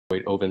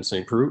Ovince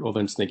Saint Preux.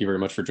 Ovince, thank you very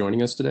much for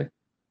joining us today.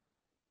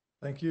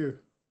 Thank you.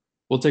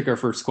 We'll take our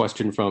first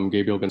question from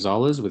Gabriel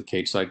Gonzalez with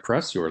Cageside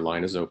Press. Your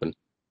line is open.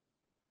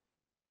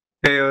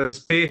 Hey,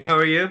 OSP, how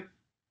are you?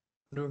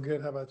 I'm doing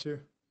good. How about you?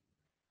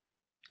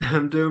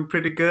 I'm doing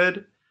pretty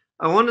good.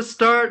 I want to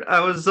start. I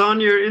was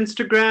on your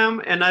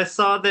Instagram and I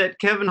saw that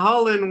Kevin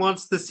Holland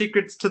wants the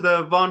secrets to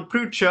the Von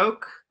Preux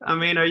choke. I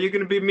mean, are you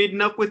going to be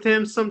meeting up with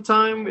him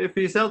sometime if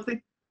he's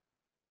healthy?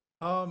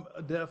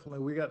 Definitely.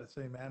 We got the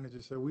same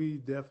manager, so we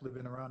definitely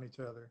been around each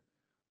other.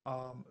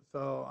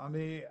 So I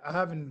mean, I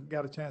haven't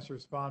got a chance to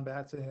respond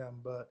back to him,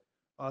 but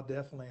I'll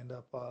definitely end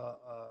up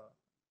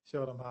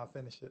showing him how I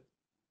finish it.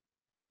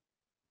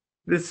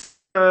 This,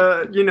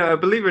 I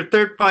believe your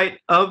third fight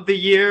of the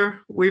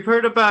year. We've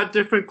heard about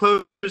different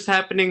closures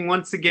happening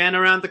once again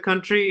around the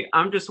country.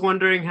 I'm just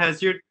wondering,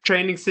 has your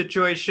training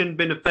situation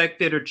been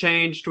affected or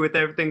changed with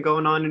everything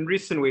going on in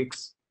recent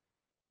weeks?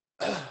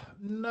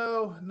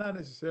 No, not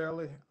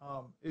necessarily.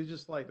 It's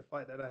just like the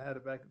fight that I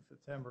had back in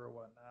September or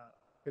whatnot.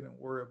 I couldn't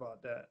worry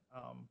about that.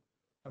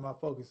 And my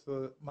primary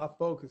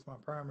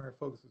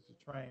focus is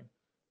to train,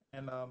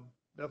 and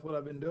that's what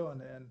I've been doing.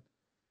 And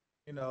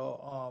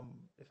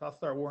if I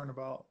start worrying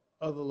about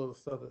other little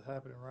stuff that's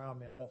happening around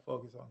me, I won't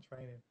focus on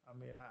training. I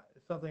mean,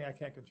 it's something I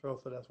can't control,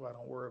 so that's why I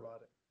don't worry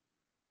about it.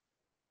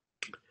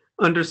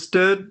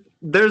 Understood.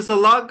 There's a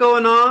lot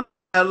going on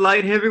at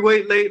light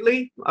heavyweight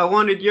lately. I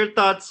wanted your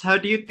thoughts. How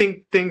do you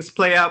think things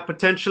play out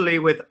potentially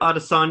with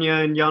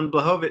Adesanya and Jan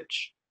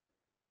Blachowicz?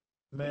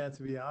 Man,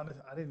 to be honest,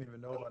 I didn't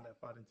even know about that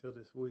fight until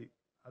this week.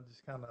 I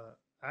just kind of,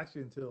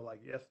 actually until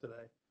like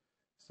yesterday.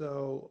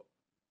 So,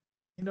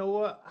 you know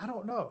what? I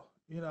don't know.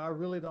 I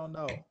really don't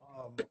know.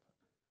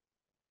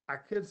 I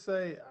could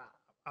say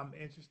I'm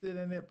interested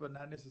in it, but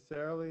not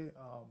necessarily.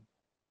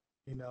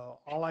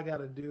 All I got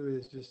to do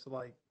is just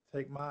like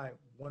take my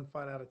one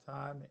fight at a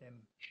time, and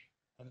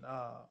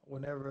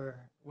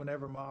whenever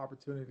my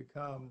opportunity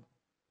comes,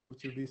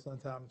 which will be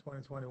sometime in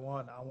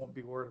 2021, I won't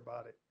be worried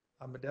about it.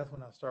 But that's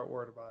when I start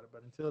worried about it.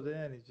 But until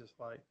then, it's just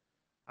like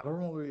I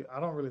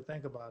don't really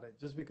think about it,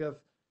 just because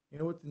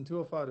with the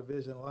 205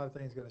 division, a lot of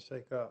things are going to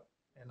shake up,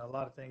 and a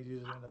lot of things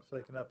usually end up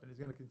shaking up, and it's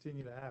going to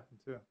continue to happen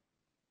too.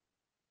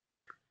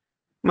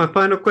 My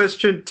final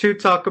question to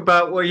talk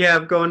about what you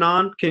have going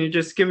on. Can you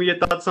just give me your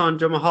thoughts on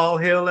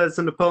Jamahal Hill as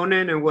an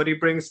opponent and what he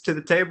brings to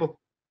the table?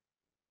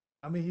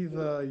 I mean, he's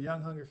a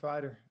young, hungry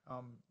fighter.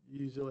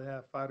 You usually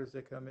have fighters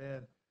that come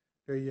in,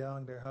 they're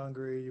young, they're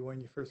hungry. You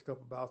win your first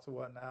couple bouts or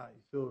whatnot,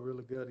 you feel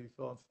really good, you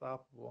feel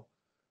unstoppable.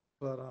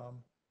 But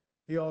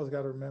he always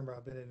got to remember,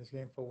 I've been in this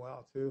game for a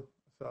while too.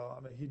 So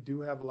I mean, he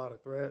do have a lot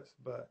of threats,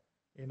 but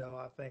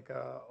I think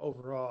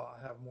overall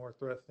I have more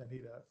threats than he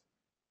does.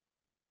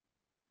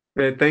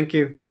 Okay, thank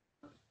you.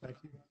 Thank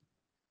you.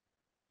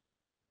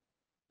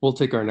 We'll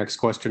take our next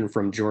question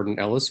from Jordan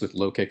Ellis with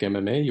Low Kick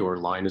MMA. Your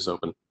line is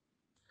open.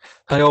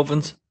 Hi,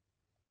 Ovince.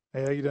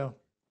 Hey, how you doing?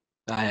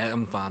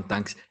 I'm fine,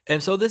 thanks.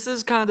 So this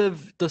is kind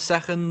of the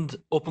second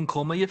up and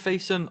comer you're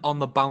facing on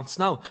the bounce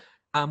now,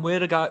 and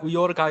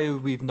you're a guy who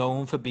we've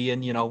known for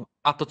being,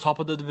 at the top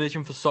of the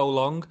division for so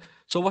long.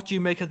 So what do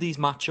you make of these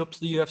matchups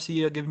the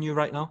UFC are giving you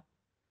right now?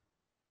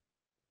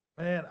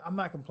 Man, I'm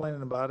not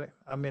complaining about it.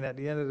 I mean, at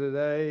the end of the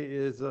day,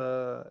 is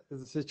a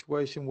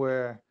situation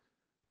where,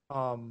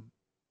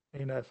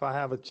 if I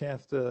have a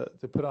chance to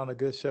put on a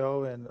good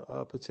show and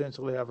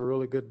potentially have a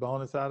really good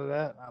bonus out of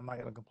that, I'm not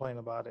going to complain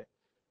about it.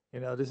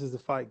 This is a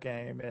fight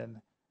game,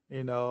 and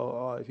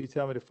if you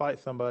tell me to fight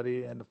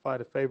somebody and to fight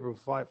a favorable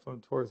fight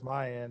from towards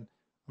my end,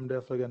 I'm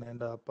definitely going to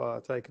end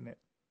up taking it.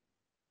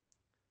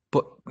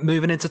 But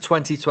moving into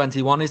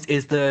 2021,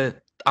 is the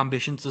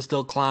ambition to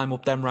still climb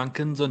up them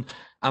rankings and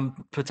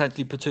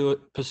potentially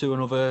pursue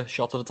another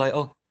shot at the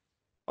title?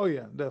 Oh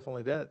yeah,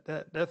 definitely.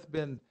 That's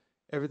been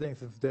everything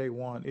since day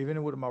one.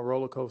 Even with my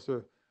roller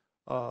coaster,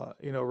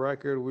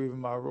 record, even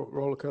my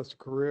roller coaster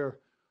career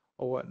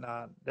or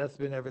whatnot, that's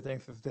been everything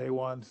since day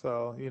one.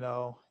 So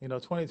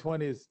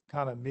 2020 is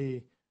kind of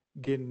me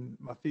getting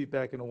my feet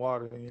back in the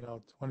water, and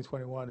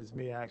 2021 is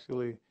me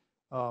actually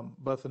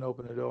busting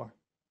open the door.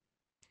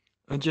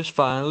 And just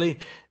finally,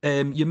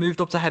 you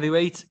moved up to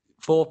heavyweight,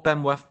 fought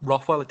Ben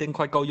Rothwell. It didn't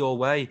quite go your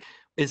way.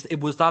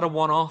 Was that a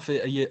one-off?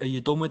 Are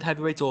you done with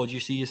heavyweight, or do you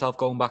see yourself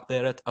going back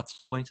there at some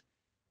point?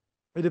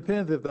 It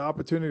depends. If the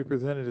opportunity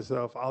presented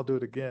itself, I'll do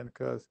it again,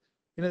 because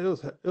it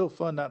was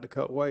fun not to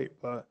cut weight,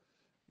 but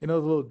it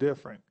was a little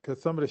different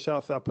because some of the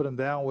shots I put him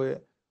down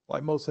with,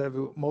 like most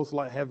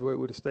light heavyweight,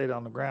 would have stayed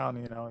on the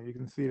ground. You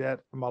can see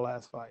that from my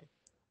last fight.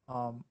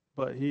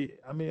 But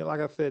like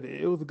I said,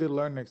 it was a good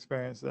learning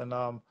experience,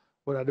 and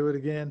would I do it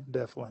again?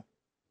 Definitely.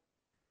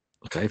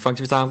 Okay, thanks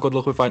for your time. Good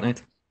luck with Fight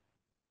Night.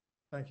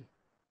 Thank you.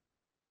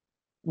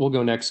 We'll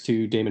go next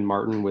to Damon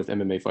Martin with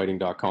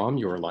MMAfighting.com.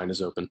 Your line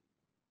is open.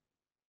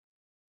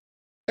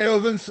 Hey,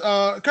 Ovince,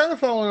 kind of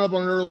following up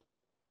on earlier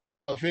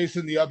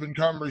facing the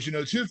up-and-comers.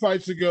 2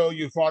 fights ago,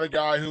 you fought a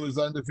guy who was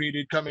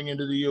undefeated coming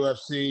into the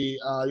UFC,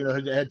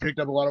 had picked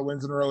up a lot of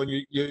wins in a row, and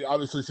you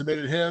obviously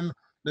submitted him.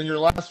 Then your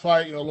last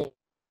fight,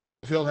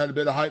 Field had a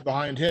bit of hype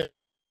behind him.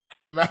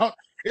 Out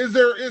is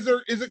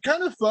it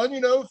kind of fun,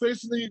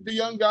 facing the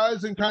young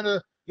guys and kind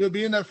of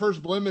being that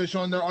first blemish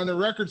on their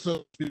record, so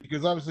to speak?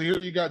 Because obviously here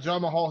you got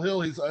John Mahal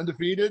Hill, he's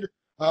undefeated,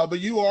 but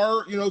you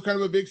are kind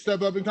of a big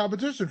step up in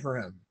competition for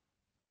him.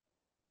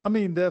 I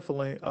mean,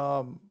 definitely.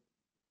 I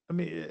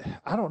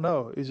don't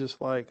know. It's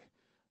just like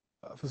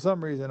for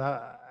some reason,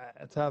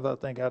 at times I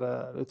think out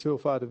of the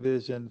 205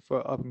 division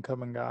for up and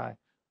coming guy,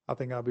 I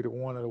think I'll be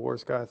one of the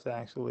worst guys to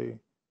actually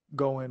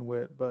go in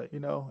with. But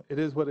it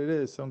is what it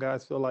is. Some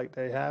guys feel like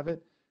they have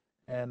it,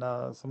 and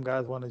some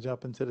guys want to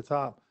jump into the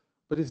top.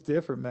 But it's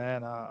different,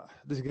 man.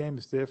 This game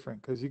is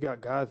different because you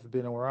got guys that've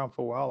been around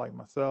for a while, like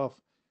myself,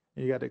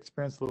 and you got the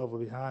experience level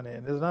behind it.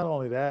 And there's not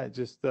only that,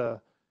 just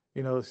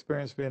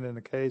experience being in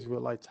the cage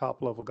with like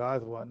top level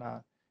guys and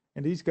whatnot.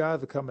 And these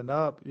guys are coming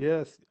up.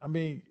 Yes, I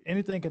mean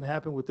anything can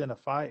happen within a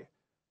fight,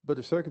 but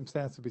the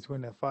circumstances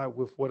between that fight,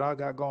 with what I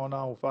got going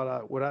on, with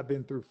what I've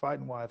been through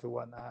fighting wise and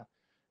whatnot,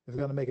 is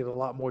going to make it a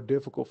lot more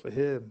difficult for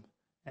him.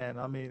 And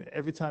I mean,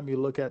 every time you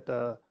look at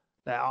the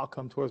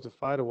outcome towards the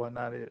fight or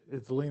whatnot,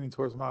 it's leaning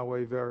towards my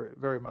way very,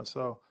 very much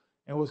so.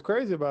 And what's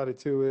crazy about it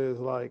too is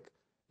like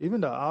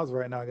even the odds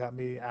right now got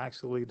me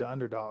actually the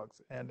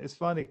underdogs. And it's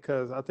funny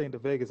because I think the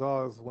Vegas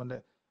odds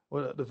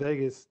the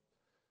Vegas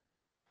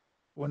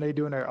when they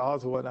doing their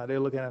odds or whatnot, they're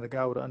looking at a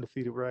guy with an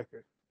undefeated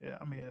record. Yeah,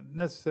 I mean, it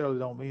necessarily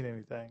don't mean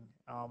anything.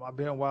 I've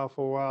been wild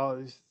for a while.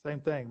 It's the same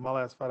thing. My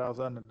last fight, I was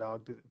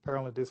underdog.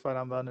 Apparently, this fight,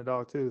 I'm the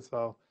underdog too.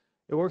 So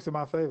it works in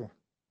my favor.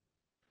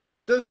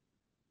 Though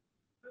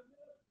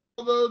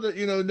that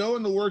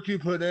knowing the work you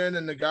put in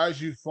and the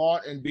guys you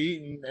fought and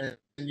beaten, and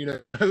you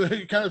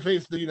kind of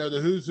faced the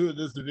who's who of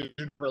this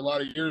division for a lot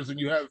of years, and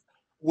you have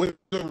with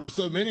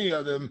so many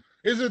of them,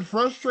 is it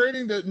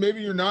frustrating that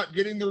maybe you're not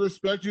getting the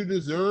respect you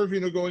deserve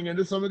going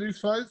into some of these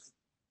fights?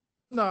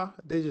 No,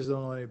 they just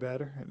don't know any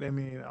better. I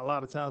mean, a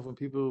lot of times when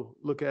people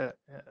look at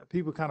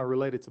people kind of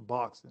relate it to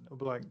boxing. It'll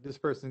be like this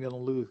person's gonna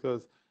lose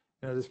because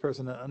this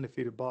person an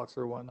undefeated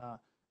boxer or whatnot.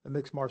 The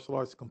mixed martial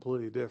arts is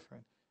completely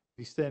different. If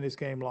you stay in this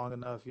game long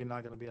enough, you're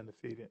not gonna be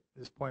undefeated.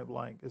 It's point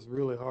blank. It's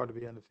really hard to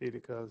be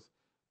undefeated because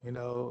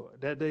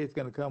that day is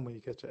gonna come when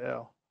you catch an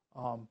L.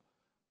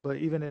 But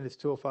even in this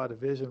 205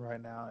 division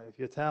right now, if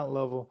your talent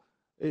level,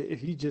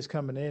 if you just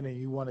coming in and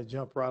you want to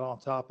jump right on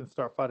top and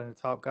start fighting the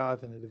top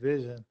guys in the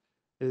division,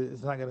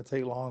 it's not going to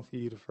take long for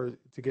you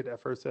to get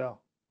that first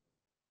L.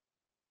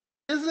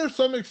 Isn't there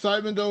some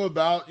excitement though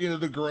about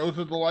the growth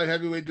of the light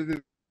heavyweight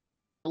division?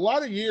 A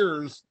lot of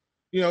years,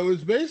 it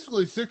was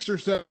basically 6 or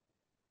 7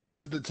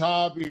 at the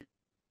top.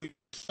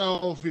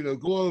 Yourself,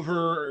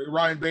 Glover,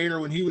 Ryan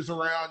Bader when he was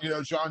around.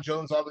 John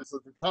Jones obviously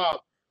at the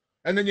top.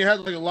 And then you had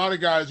like a lot of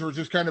guys who were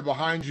just kind of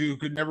behind you who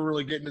could never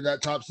really get into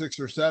that top 6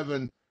 or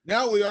 7.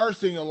 Now we are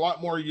seeing a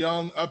lot more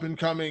young, up and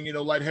coming,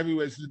 light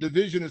heavyweights. The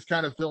division is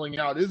kind of filling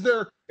out. Is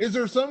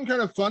there some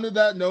kind of fun to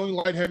that, knowing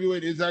light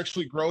heavyweight is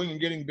actually growing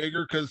and getting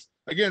bigger? Because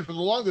again, for the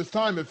longest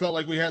time, it felt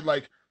like we had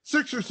like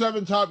 6 or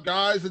 7 top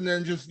guys, and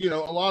then just a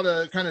lot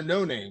of kind of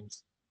no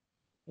names.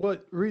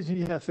 What reason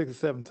you have 6 or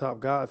 7 top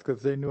guys?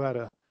 Because they knew how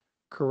to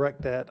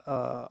correct that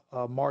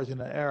margin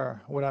of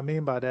error. What I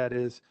mean by that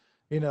is,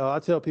 I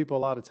tell people a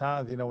lot of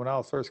times, when I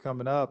was first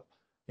coming up,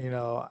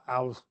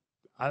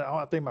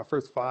 I think my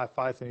first 5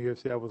 fights in the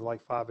UFC, I was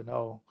like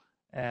 5-0.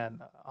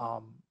 And,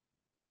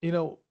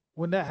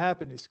 when that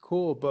happened, it's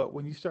cool. But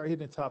when you start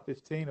hitting the top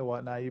 15 and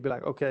whatnot, you'd be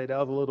like, okay, that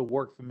was a little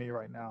work for me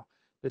right now.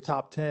 The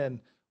top 10,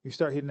 you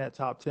start hitting that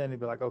top 10, you'd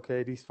be like,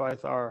 okay, these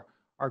fights are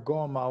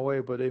going my way,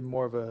 but they're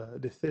more of a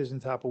decision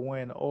type of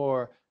win.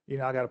 Or, I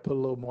got to put a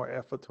little more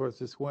effort towards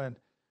this win.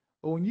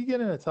 But when you get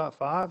in the top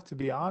 5, to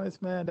be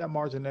honest, man, that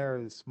margin of error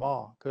is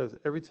small because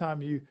every time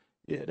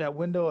that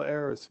window of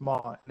error is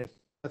small. And if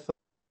you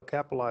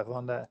capitalize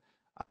on that,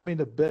 I mean,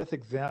 the best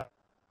example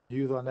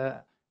use on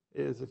that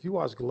is if you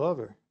watch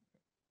Glover.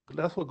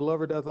 That's what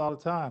Glover does all the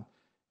time.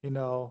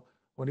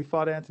 When he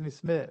fought Anthony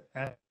Smith,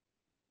 and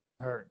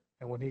hurt,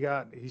 and when he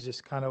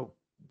just kind of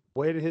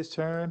waited his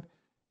turn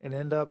and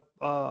ended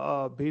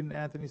up beating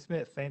Anthony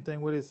Smith. Same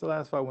thing with his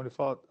last fight when he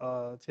fought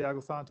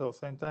Thiago Santos.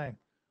 Same thing.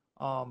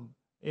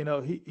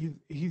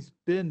 He's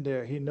been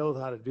there. He knows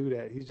how to do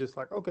that. He's just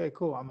like, okay,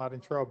 cool, I'm not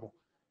in trouble.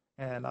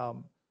 And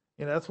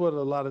that's what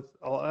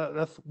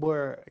that's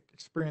where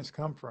experience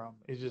come from.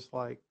 It's just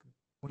like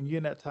when you're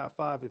in that top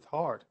 5, it's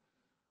hard.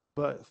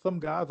 But some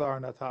guys are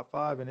in that top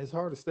 5, and it's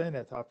hard to stay in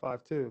that top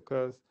 5 too,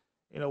 because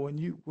when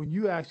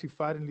you actually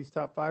fighting these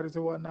top fighters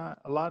or whatnot,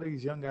 a lot of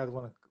these young guys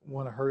want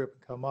to hurry up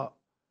and come up.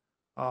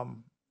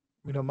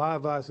 My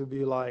advice would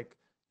be like,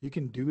 you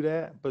can do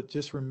that, but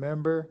just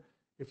remember,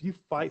 if you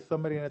fight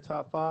somebody in the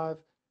top 5,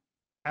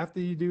 after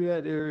you do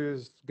that, there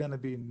is going to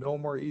be no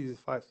more easy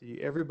fights for you.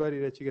 Everybody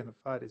that you're going to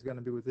fight is going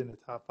to be within the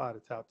top 5 to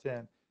top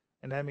 10.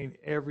 And that means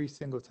every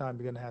single time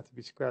you're going to have to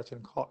be scratching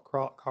and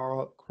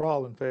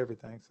crawling for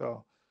everything.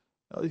 So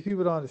these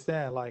people don't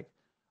understand. Like,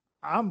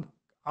 I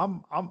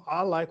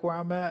like where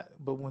I'm at,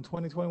 but when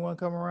 2021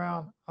 come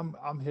around,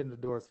 I'm hitting the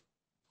doors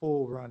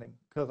full running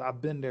because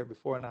I've been there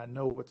before and I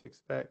know what to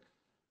expect.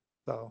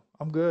 So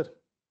I'm good.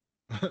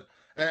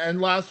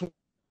 And last one,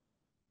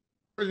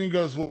 everything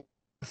goes well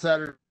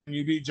Saturday and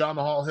you beat John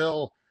Mahal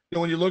Hill.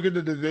 When you look at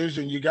the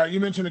division, you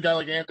mentioned a guy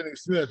like Anthony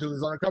Smith, who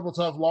was on a couple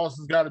tough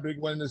losses, got a big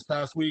win this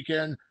past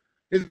weekend.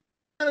 Is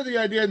kind of the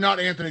idea, not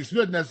Anthony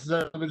Smith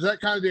necessarily, but is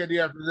that kind of the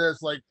idea after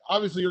this? Like,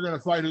 obviously, you're going to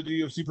fight who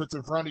the UFC puts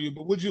in front of you,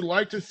 but would you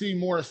like to see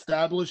more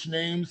established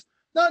names?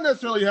 Not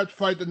necessarily you have to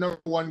fight the number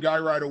one guy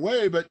right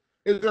away, but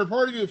is there a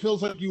part of you that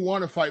feels like you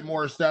want to fight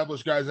more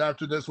established guys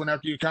after this one,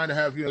 after you kind of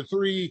have,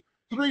 three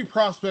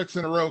prospects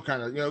in a row,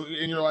 kind of,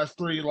 in your last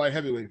 3 light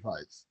heavyweight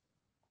fights?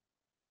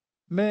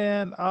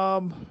 Man,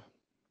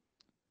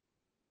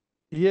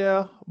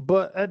 yeah,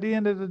 but at the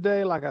end of the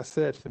day, like I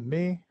said, for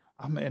me,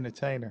 I'm an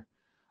entertainer.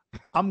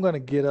 I'm gonna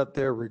get up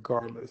there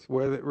regardless,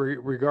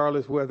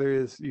 regardless whether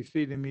it's you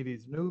feeding me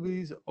these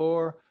newbies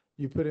or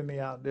you putting me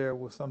out there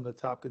with some of the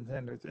top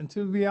contenders. And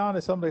to be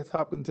honest, some of the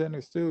top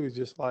contenders too is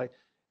just like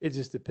it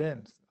just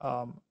depends.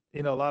 A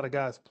lot of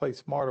guys play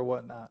smart or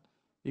whatnot.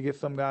 You get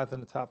some guys in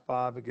the top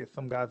 5, you get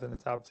some guys in the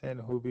top 10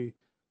 who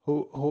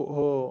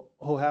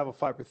have a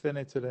fight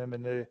percentage to them,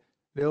 and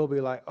they'll be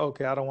like,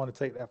 okay, I don't want to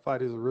take that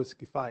fight. It's a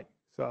risky fight.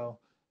 So,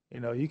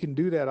 you can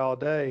do that all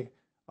day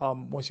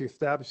once you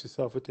establish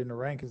yourself within the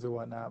rankings or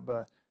whatnot.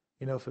 But,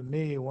 for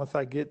me, once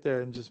I get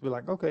there and just be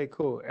like, okay,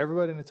 cool.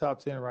 Everybody in the top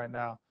 10 right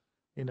now,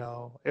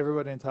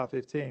 everybody in the top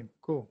 15.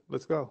 Cool.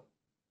 Let's go.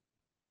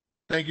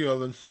 Thank you,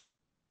 Ovince.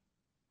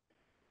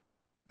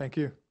 Thank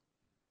you.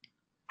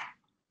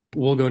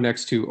 We'll go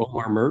next to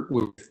Omar Mert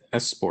with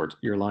S Sport.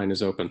 Your line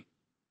is open.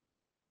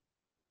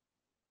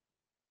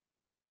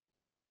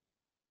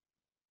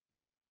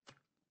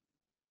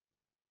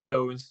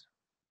 Owens.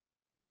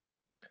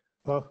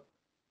 Well,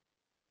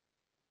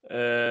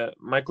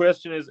 My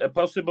question is, a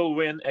possible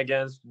win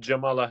against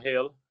Jamala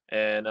Hill,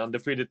 an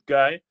undefeated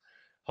guy,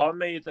 how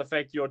may it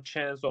affect your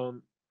chance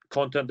on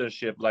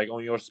contendership, like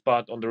on your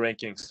spot on the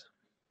rankings?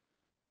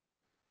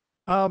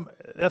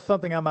 that's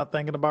something I'm not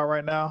thinking about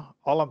right now.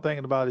 All I'm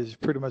thinking about is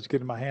pretty much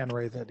getting my hand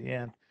raised at the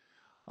end.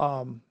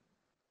 Um,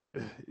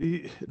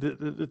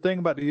 the thing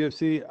about the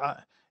UFC,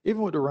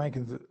 even with the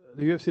rankings,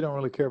 the UFC don't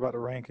really care about the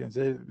rankings.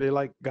 They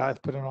like guys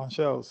putting on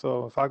shows.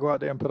 So if I go out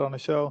there and put on a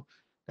show,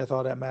 that's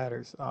all that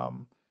matters.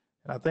 And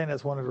I think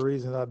that's one of the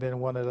reasons I've been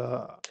one of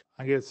the,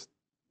 I guess,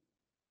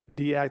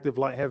 deactive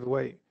light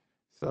heavyweight.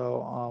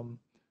 So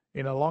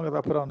as long as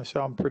I put on the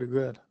show, I'm pretty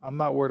good. I'm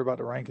not worried about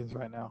the rankings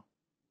right now.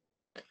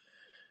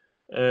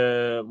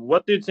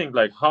 What do you think,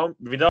 like, how,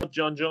 without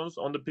John Jones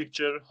on the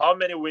picture, how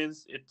many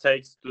wins it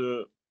takes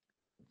to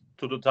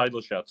the title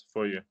shot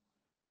for you?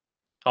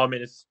 How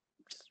many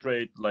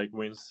straight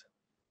wins?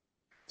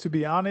 To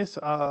be honest,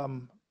 I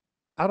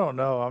don't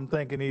know. I'm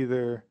thinking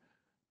either,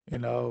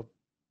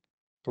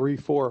 3,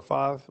 4, or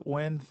 5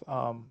 wins.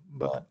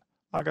 But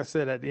like I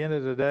said, at the end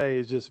of the day,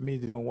 it's just me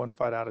doing one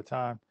fight at a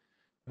time.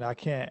 And I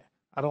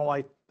don't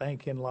like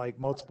thinking like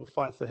multiple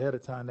fights ahead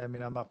of time. I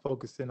mean, I'm not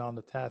focusing on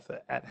the task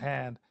at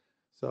hand.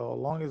 So as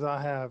long as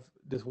I have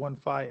this one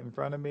fight in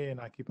front of me and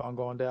I keep on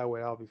going that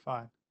way, I'll be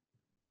fine.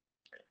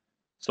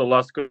 So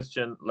last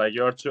question, like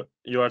you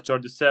are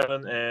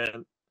 37,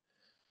 and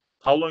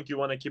how long you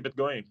want to keep it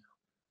going?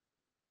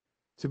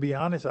 To be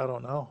honest, I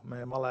don't know,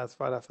 man. My last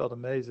fight, I felt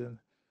amazing.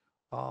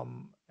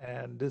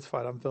 And this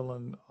fight, I'm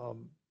feeling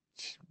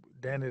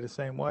Danny the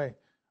same way.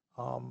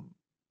 Um,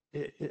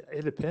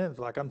 it depends.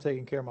 Like I'm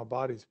taking care of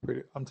my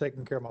I'm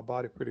taking care of my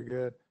body pretty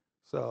good.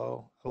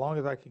 So as long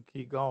as I can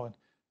keep going,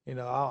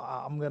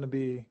 I'm gonna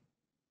be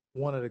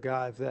one of the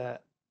guys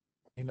that,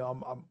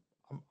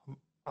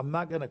 I'm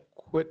not gonna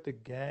quit the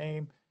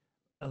game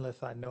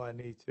unless I know I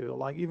need to.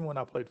 Like even when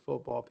I played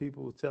football,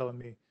 people were telling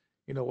me,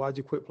 why'd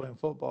you quit playing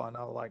football? And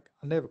I was like,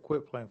 I never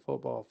quit playing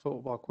football.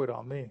 Football quit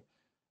on me.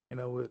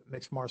 With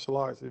mixed martial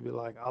arts, it'd be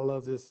like, I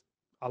love this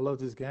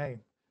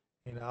game.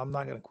 I'm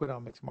not gonna quit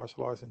on mixed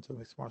martial arts until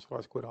mixed martial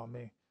arts quit on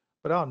me.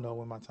 But I'll know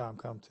when my time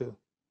comes too.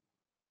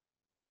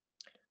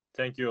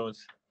 Thank you,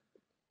 Owens.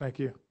 Thank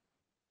you.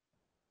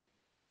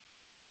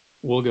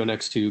 We'll go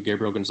next to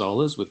Gabriel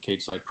Gonzalez with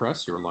Cage Side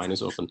Press. Your line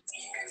is open.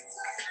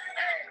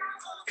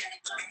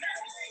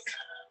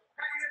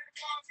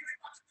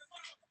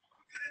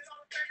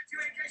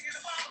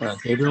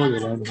 Gabriel,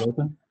 your line is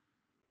open.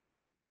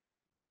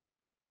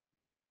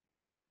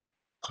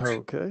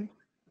 Okay.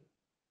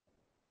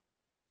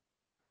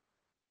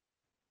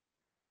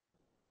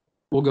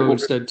 We'll go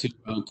instead to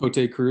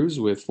Cote Cruz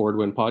with Forward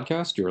Win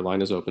Podcast. Your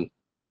line is open.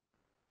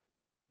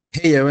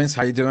 Hey, Owens,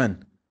 how you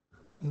doing?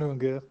 I'm doing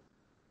good.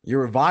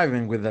 You're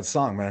reviving with that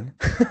song, man.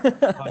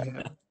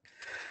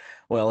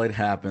 Well, it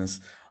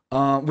happens.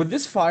 With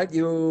this fight,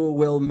 you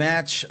will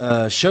match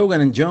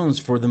Shogun and Jones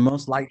for the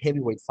most light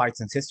heavyweight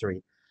fights in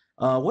history.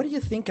 What do you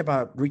think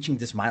about reaching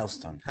this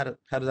milestone?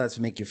 How does that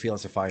make you feel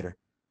as a fighter?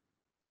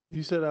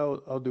 You said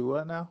I'll do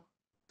what now?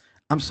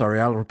 I'm sorry,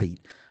 I'll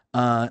repeat.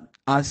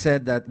 I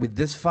said that with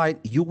this fight,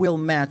 you will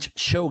match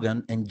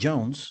Shogun and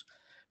Jones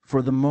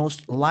for the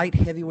most light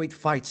heavyweight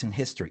fights in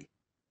history.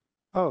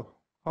 Oh,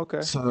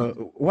 okay.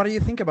 So what do you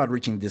think about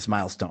reaching this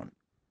milestone?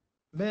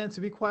 Man,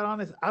 to be quite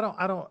honest, I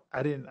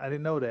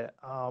didn't know that.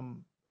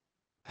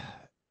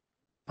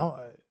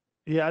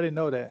 Yeah, I didn't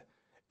know that.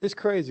 It's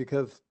crazy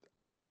because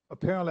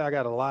apparently I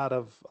got a lot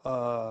of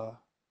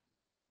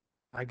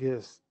I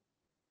guess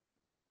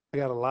I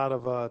got a lot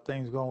of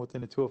things going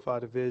within the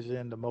 205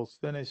 division. The most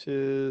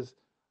finishes,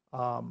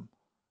 um,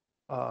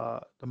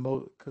 the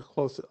most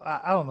close.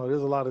 I don't know.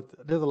 There's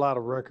a lot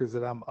of records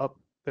that I'm up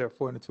there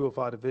for in the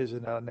 205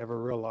 division that I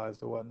never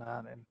realized or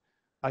whatnot. And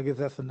I guess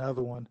that's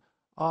another one.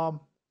 Um,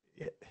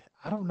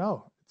 I don't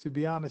know. To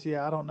be honest,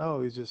 yeah, I don't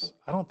know. It's just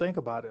I don't think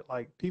about it.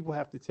 Like people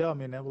have to tell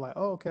me, and they're like,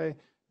 "Oh, okay.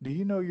 Do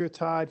you know you're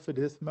tied for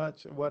this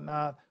much or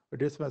whatnot, or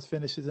this much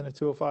finishes in the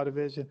 205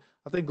 division?"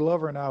 I think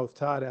Glover and I was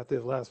tied after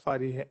his last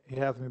fight. He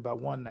has me by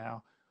one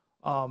now.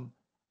 Um,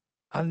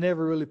 I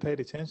never really paid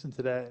attention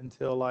to that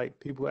until like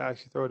people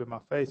actually throw it in my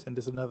face, and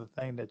this is another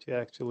thing that you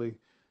actually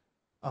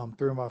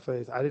threw in my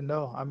face. I didn't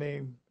know. I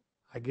mean,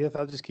 I guess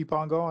I'll just keep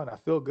on going. I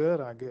feel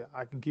good.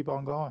 I can keep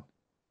on going.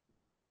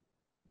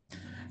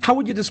 How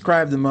would you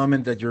describe the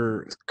moment that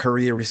your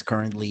career is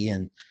currently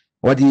in?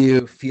 What do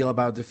you feel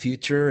about the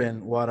future,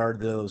 and what are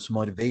those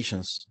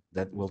motivations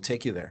that will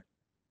take you there?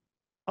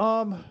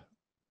 Um,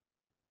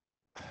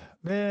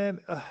 man,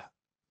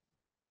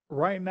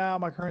 right now,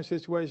 my current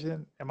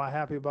situation, am I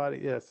happy about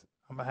it? Yes,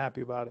 I'm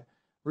happy about it.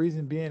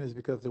 Reason being is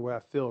because of the way I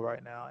feel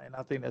right now, and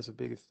I think that's the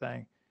biggest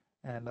thing.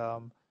 And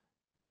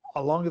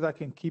as long as I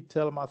can keep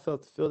telling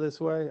myself to feel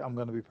this way, I'm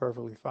going to be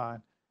perfectly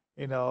fine.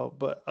 You know,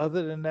 but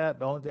other than that,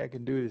 the only thing I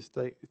can do is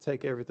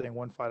take everything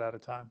one fight at a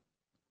time.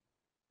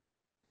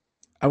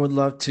 I would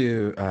love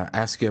to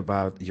ask you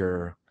about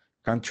your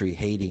country,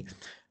 Haiti.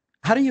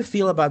 How do you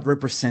feel about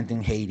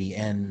representing Haiti,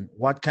 and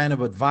what kind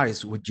of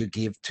advice would you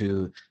give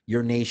to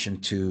your nation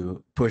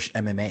to push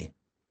MMA?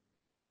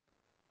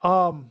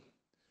 Um,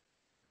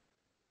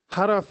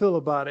 how do I feel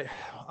about it?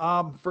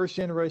 First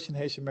generation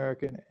Haitian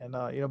American,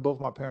 and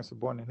both my parents were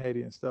born in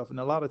Haiti and stuff. And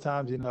a lot of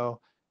times, it's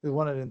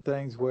one of them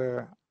things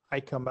where I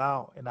come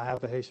out and I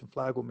have a Haitian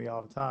flag with me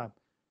all the time,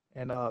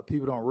 and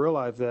people don't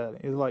realize that.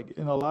 It's like,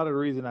 a lot of the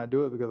reason I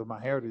do it because of my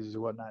heritage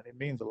and whatnot. It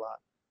means a lot,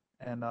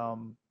 and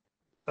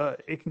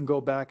it can go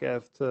back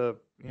as to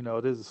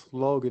there's a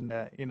slogan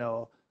that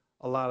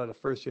a lot of the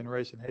first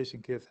generation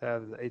Haitian kids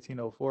have is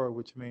 1804,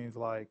 which means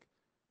like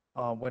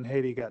when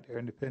Haiti got their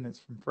independence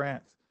from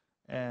France,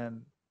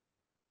 and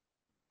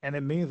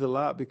it means a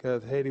lot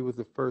because Haiti was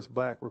the first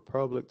Black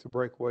republic to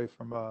break away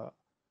from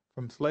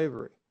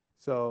slavery.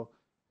 So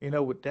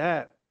with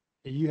that,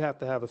 you have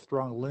to have a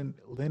strong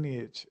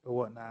lineage or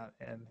whatnot,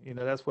 and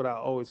that's what I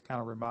always kind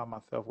of remind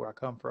myself where I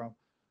come from.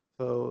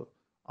 So,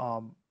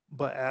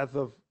 but as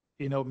of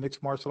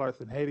mixed martial arts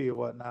in Haiti or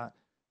whatnot,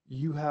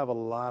 you have a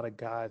lot of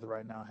guys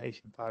right now,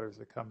 Haitian fighters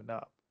are coming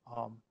up.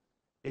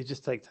 It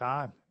just take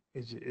time.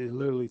 It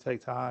literally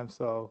take time.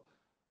 So,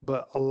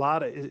 but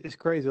it's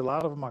crazy. A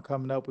lot of them are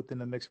coming up within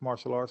the mixed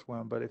martial arts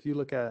realm. But if you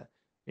look at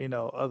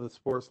other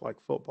sports like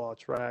football,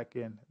 track,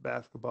 and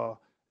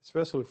basketball,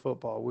 especially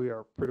football, we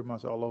are pretty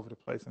much all over the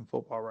place in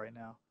football right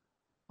now.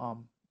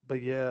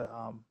 But yeah,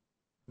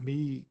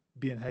 me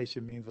being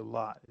Haitian means a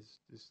lot.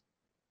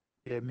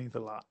 Yeah, it means a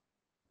lot.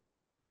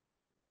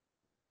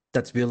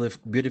 That's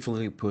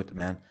beautifully put,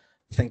 man.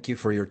 Thank you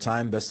for your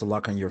time. Best of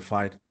luck on your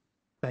fight.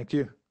 Thank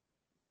you.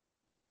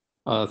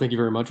 Thank you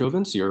very much,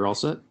 Ovince. You're all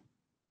set.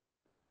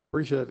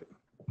 Appreciate it.